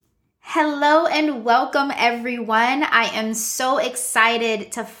Hello and welcome, everyone. I am so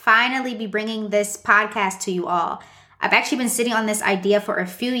excited to finally be bringing this podcast to you all. I've actually been sitting on this idea for a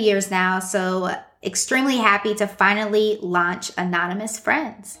few years now, so extremely happy to finally launch Anonymous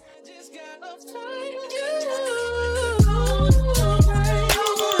Friends.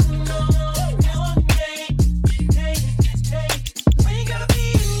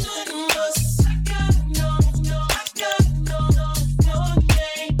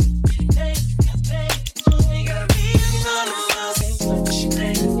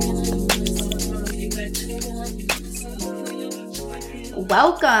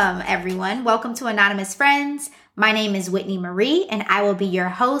 Welcome, everyone. Welcome to Anonymous Friends. My name is Whitney Marie, and I will be your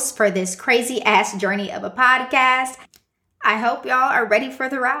host for this crazy-ass journey of a podcast. I hope y'all are ready for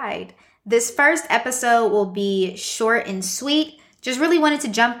the ride. This first episode will be short and sweet. Just really wanted to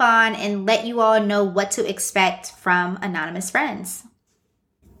jump on and let you all know what to expect from Anonymous Friends.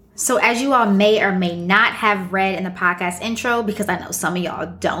 So as you all may or may not have read in the podcast intro, because I know some of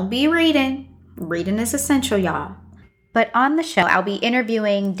y'all don't be reading. Reading is essential, y'all. But on the show, I'll be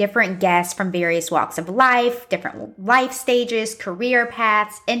interviewing different guests from various walks of life, different life stages, career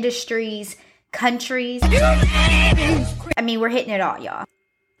paths, industries, countries. I mean, we're hitting it all, y'all.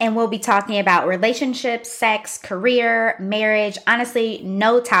 And we'll be talking about relationships, sex, career, marriage. Honestly,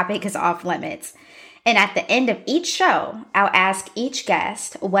 no topic is off limits. And at the end of each show, I'll ask each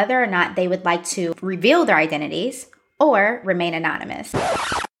guest whether or not they would like to reveal their identities or remain anonymous.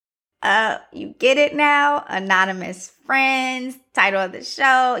 You get it now? Anonymous Friends, title of the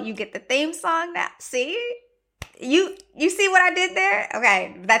show. You get the theme song now. See? You see what I did there?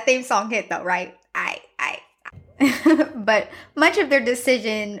 Okay, that theme song hit though, right? But much of their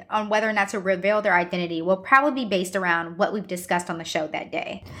decision on whether or not to reveal their identity will probably be based around what we've discussed on the show that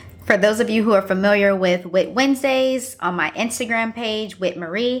day. For those of you who are familiar with Whit Wednesdays on my Instagram page, Whit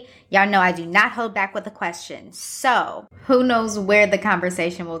Marie, y'all know I do not hold back with a question. So who knows where the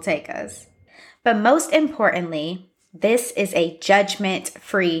conversation will take us? But most importantly, this is a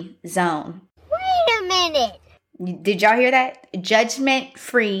judgment-free zone. Wait a minute. Did y'all hear that?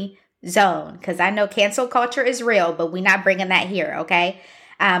 Judgment-free zone. Because I know cancel culture is real, but we're not bringing that here, okay?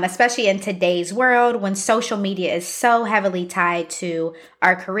 Especially in today's world when social media is so heavily tied to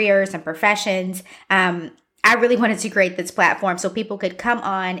our careers and professions. I really wanted to create this platform so people could come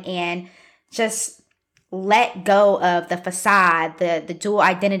on and just let go of the facade, the dual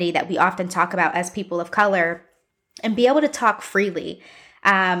identity that we often talk about as people of color, and be able to talk freely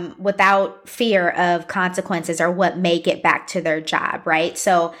without fear of consequences or what may get back to their job, right?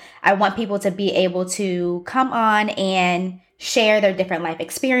 So I want people to be able to come on and share their different life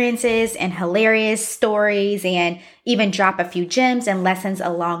experiences and hilarious stories and even drop a few gems and lessons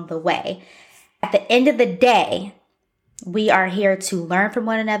along the way. At the end of the day, we are here to learn from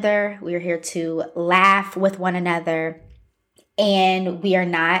one another. We are here to laugh with one another. And we are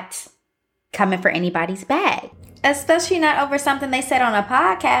not coming for anybody's bag. Especially not over something they said on a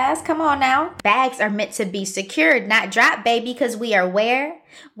podcast. Come on now. Bags are meant to be secured, not dropped, baby, because we are where?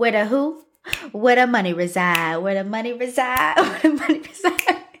 Where the who? Where the money reside, where the money reside, where the money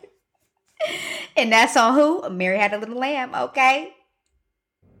reside. And that's on who? Mary Had a Little Lamb, okay?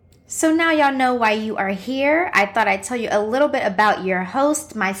 So now y'all know why you are here. I thought I'd tell you a little bit about your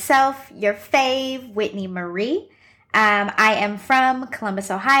host, myself, your fave, Whitney Marie. I am from Columbus,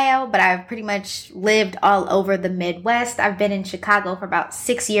 Ohio, but I've pretty much lived all over the Midwest. I've been in Chicago for about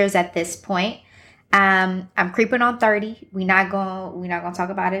 6 years at this point. I'm creeping on 30. We're not gonna talk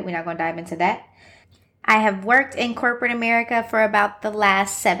about it. We're not gonna dive into that. I have worked in corporate America for about the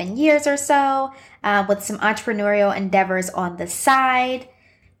last 7 years or so, with some entrepreneurial endeavors on the side.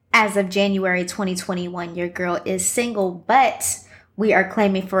 As of January 2021, your girl is single, but we are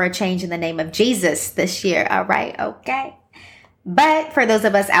claiming for a change in the name of Jesus this year. All right, okay. But for those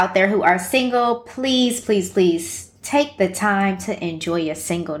of us out there who are single, please, please, please take the time to enjoy your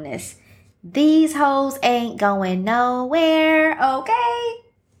singleness. These hoes ain't going nowhere, okay?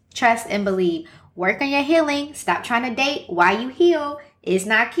 Trust and believe. Work on your healing. Stop trying to date while you heal. It's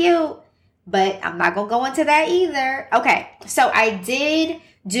not cute, but I'm not going to go into that either. Okay, so I did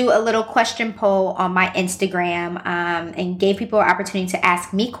do a little question poll on my Instagram and gave people an opportunity to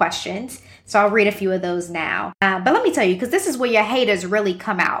ask me questions. So I'll read a few of those now. But let me tell you, because this is where your haters really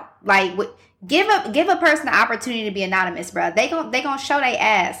come out. Like, give a person the opportunity to be anonymous, bro. They gonna show their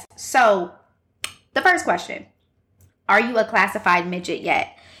ass. So the first question, are you a classified midget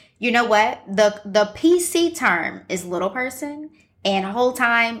yet? You know what? The PC term is little person, and whole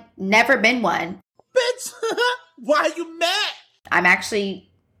time never been one. Bitch, why are you mad? I'm actually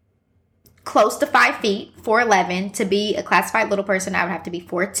close to 5 feet, 4'11". To be a classified little person, I would have to be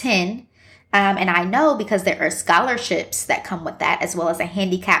 4'10". And I know because there are scholarships that come with that, as well as a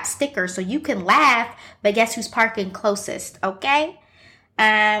handicap sticker. So you can laugh, but guess who's parking closest? Okay.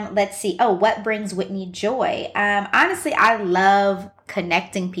 Let's see. Oh, what brings Whitney joy? Honestly, I love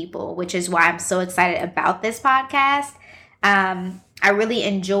connecting people, which is why I'm so excited about this podcast. I really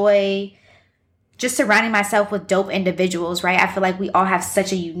enjoy just surrounding myself with dope individuals, right? I feel like we all have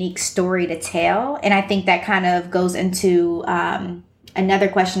such a unique story to tell. And I think that kind of goes into another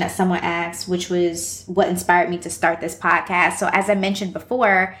question that someone asked, which was what inspired me to start this podcast. So as I mentioned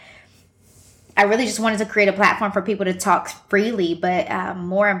before, I really just wanted to create a platform for people to talk freely. But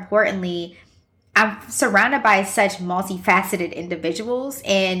more importantly, I'm surrounded by such multifaceted individuals,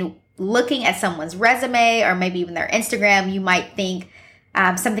 and looking at someone's resume or maybe even their Instagram, you might think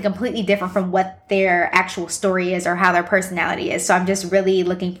something completely different from what their actual story is or how their personality is. So I'm just really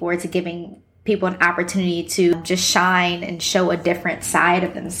looking forward to giving people an opportunity to just shine and show a different side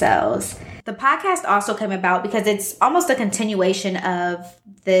of themselves. The podcast also came about because it's almost a continuation of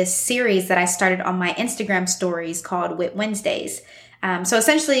this series that I started on my Instagram stories called Wit Wednesdays. So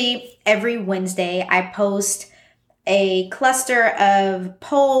essentially every Wednesday I post a cluster of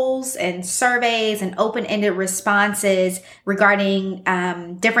polls and surveys and open-ended responses regarding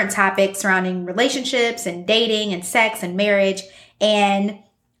different topics surrounding relationships and dating and sex and marriage. And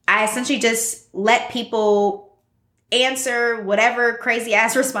I essentially just let people answer whatever crazy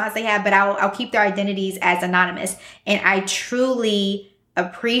ass response they have, but I'll keep their identities as anonymous. And I truly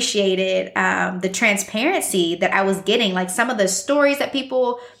appreciated the transparency that I was getting. Like some of the stories that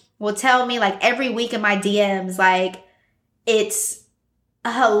people will tell me, like every week in my DMs, like it's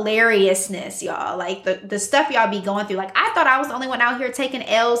a hilariousness, y'all. Like the stuff y'all be going through. Like I thought I was the only one out here taking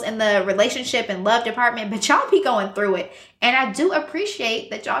L's in the relationship and love department, but y'all be going through it. And I do appreciate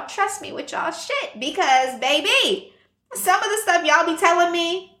that y'all trust me with y'all shit, because baby, some of the stuff y'all be telling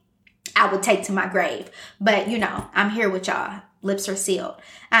me, I would take to my grave. But you know, I'm here with y'all. Lips are sealed.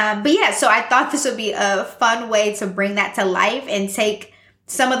 But yeah, so I thought this would be a fun way to bring that to life and take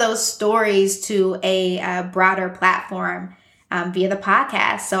some of those stories to a broader platform via the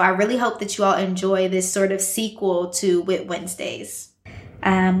podcast. So I really hope that you all enjoy this sort of sequel to Wit Wednesdays.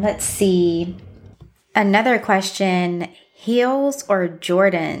 Let's see. Another question, heels or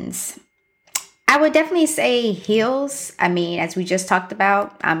Jordans? I would definitely say heels. I mean, as we just talked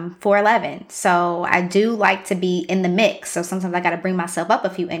about, I'm 4'11", so I do like to be in the mix. So sometimes I got to bring myself up a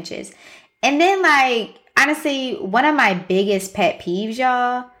few inches. And then, like, honestly, one of my biggest pet peeves,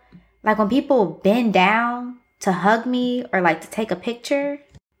 y'all, like when people bend down to hug me or like to take a picture,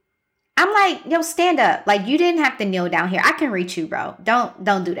 I'm like, yo, stand up. Like, you didn't have to kneel down here. I can reach you, bro. Don't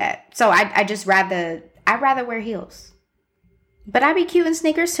do that. So I'd rather wear heels. But I be cute in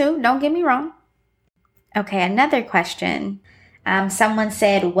sneakers too. Don't get me wrong. Okay, another question. Someone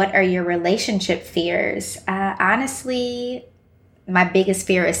said, what are your relationship fears? Honestly, my biggest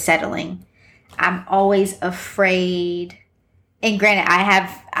fear is settling. I'm always afraid. And granted, I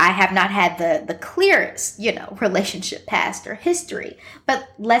have not had the clearest, relationship past or history, but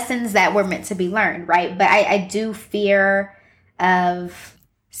lessons that were meant to be learned, right? But I do fear of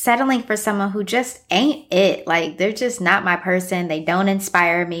settling for someone who just ain't it. Like, they're just not my person. They don't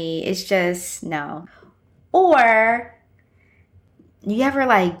inspire me. It's just, no. Or you ever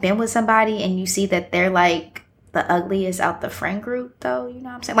like been with somebody and you see that they're like the ugliest out the friend group though? You know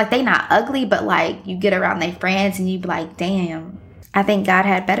what I'm saying? Like they not ugly, but like you get around their friends and you be like, damn, I think God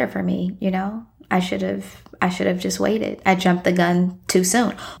had better for me. I should have just waited. I jumped the gun too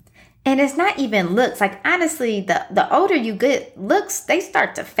soon. And it's not even looks. Like honestly, the older you get, looks, they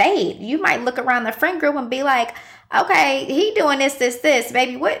start to fade. You might look around the friend group and be like, okay, he doing this,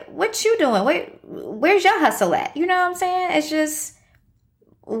 baby. What you doing? Where's your hustle at? You know what I'm saying? It's just,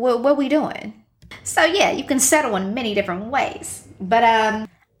 what we doing? So yeah, you can settle in many different ways. But I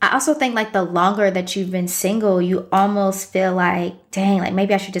also think like the longer that you've been single, you almost feel like, dang, like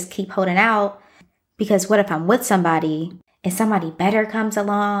maybe I should just keep holding out, because what if I'm with somebody and somebody better comes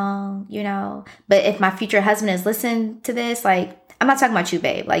along, But if my future husband is listening to this, like, I'm not talking about you,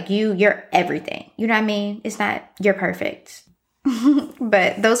 babe. Like you're everything. You know what I mean? It's not, you're perfect.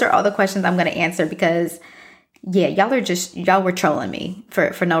 But those are all the questions I'm going to answer because, yeah, y'all were trolling me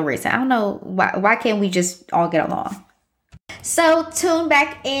for no reason. I don't know why can't we just all get along? So tune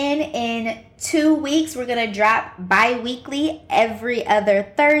back in 2 weeks. We're going to drop bi-weekly every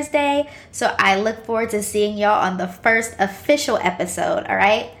other Thursday. So I look forward to seeing y'all on the first official episode. All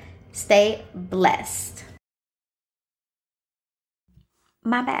right. Stay blessed.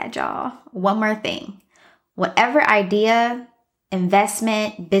 My bad, y'all. One more thing. Whatever idea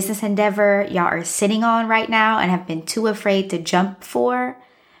investment, business endeavor y'all are sitting on right now and have been too afraid to jump for,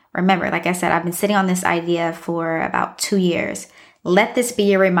 remember, like I said, I've been sitting on this idea for about 2 years. Let this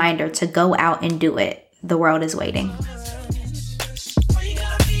be a reminder to go out and do it. The world is waiting.